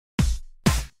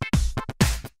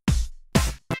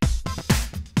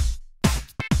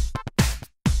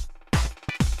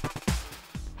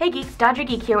Hey geeks, Dodger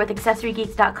Geek here with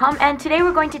AccessoryGeeks.com, and today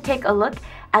we're going to take a look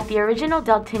at the original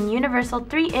Delton Universal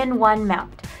 3-in-1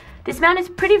 mount. This mount is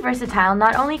pretty versatile.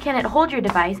 Not only can it hold your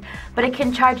device, but it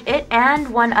can charge it and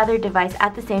one other device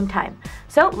at the same time.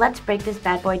 So let's break this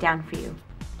bad boy down for you.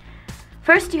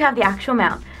 First, you have the actual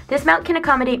mount. This mount can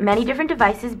accommodate many different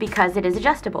devices because it is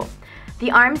adjustable. The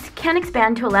arms can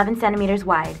expand to 11 centimeters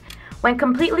wide. When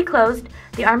completely closed,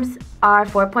 the arms are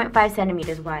 4.5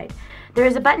 centimeters wide. There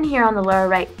is a button here on the lower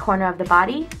right corner of the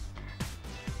body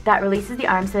that releases the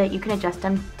arms so that you can adjust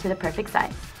them to the perfect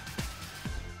size.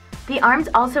 The arms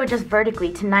also adjust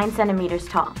vertically to 9 centimeters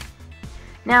tall.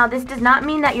 Now, this does not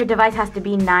mean that your device has to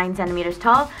be 9 centimeters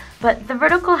tall, but the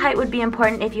vertical height would be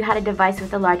important if you had a device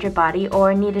with a larger body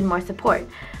or needed more support.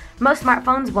 Most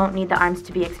smartphones won't need the arms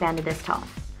to be expanded this tall.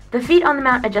 The feet on the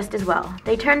mount adjust as well.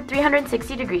 They turn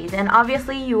 360 degrees, and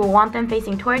obviously you will want them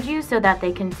facing towards you so that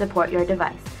they can support your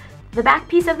device. The back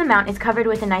piece of the mount is covered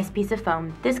with a nice piece of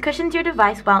foam. This cushions your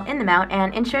device while in the mount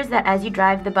and ensures that as you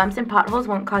drive, the bumps and potholes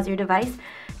won't cause your device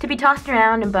to be tossed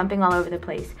around and bumping all over the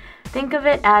place. Think of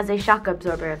it as a shock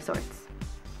absorber of sorts.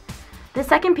 The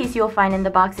second piece you will find in the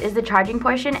box is the charging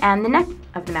portion and the neck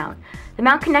of the mount. The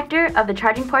mount connector of the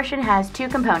charging portion has two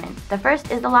components. The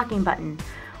first is the locking button.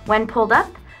 When pulled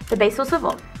up, the base will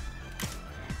swivel.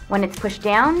 When it's pushed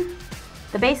down,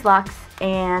 the base locks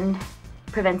and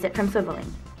prevents it from swiveling.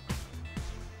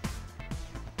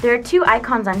 There are two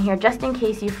icons on here just in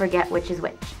case you forget which is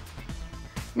which.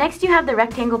 Next, you have the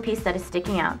rectangle piece that is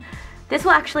sticking out. This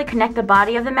will actually connect the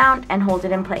body of the mount and hold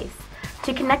it in place.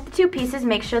 To connect the two pieces,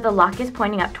 make sure the lock is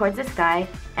pointing up towards the sky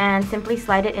and simply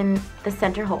slide it in the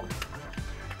center hole.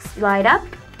 Slide up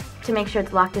to make sure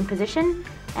it's locked in position,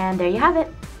 and there you have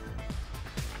it.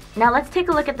 Now let's take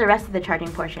a look at the rest of the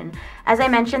charging portion. As I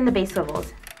mentioned, the base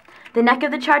swivels. The neck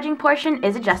of the charging portion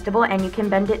is adjustable and you can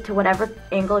bend it to whatever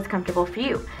angle is comfortable for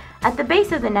you. At the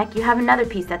base of the neck, you have another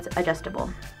piece that's adjustable.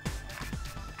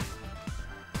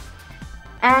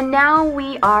 And now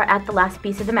we are at the last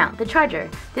piece of the mount, the charger.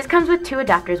 This comes with two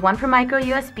adapters, one for micro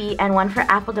USB and one for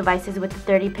Apple devices with the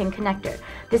 30-pin connector.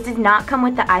 This does not come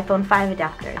with the iPhone 5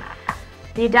 adapter.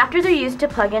 The adapters are used to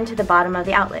plug into the bottom of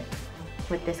the outlet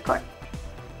with this cord.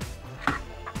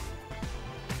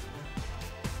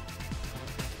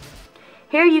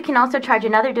 Here you can also charge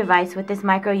another device with this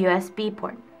micro USB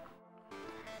port.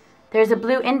 There's a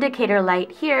blue indicator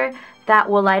light here that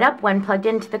will light up when plugged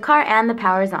into the car and the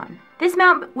power is on. This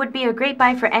mount would be a great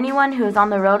buy for anyone who is on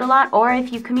the road a lot or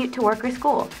if you commute to work or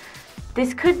school.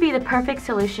 This could be the perfect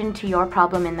solution to your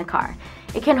problem in the car.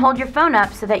 It can hold your phone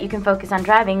up so that you can focus on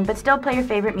driving but still play your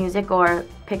favorite music or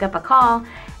pick up a call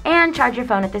and charge your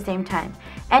phone at the same time.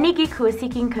 Any geek who is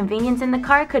seeking convenience in the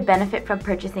car could benefit from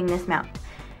purchasing this mount.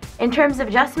 In terms of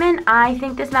adjustment, I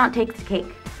think this mount takes the cake.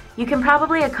 You can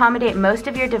probably accommodate most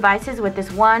of your devices with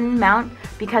this one mount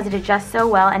because it adjusts so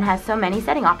well and has so many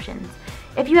setting options.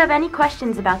 If you have any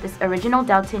questions about this original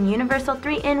Delton Universal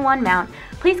 3-in-1 mount,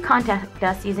 please contact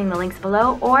us using the links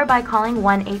below or by calling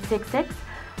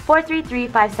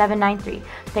 1-866-433-5793.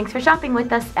 Thanks for shopping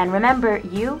with us, and remember,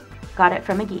 you got it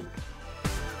from a geek.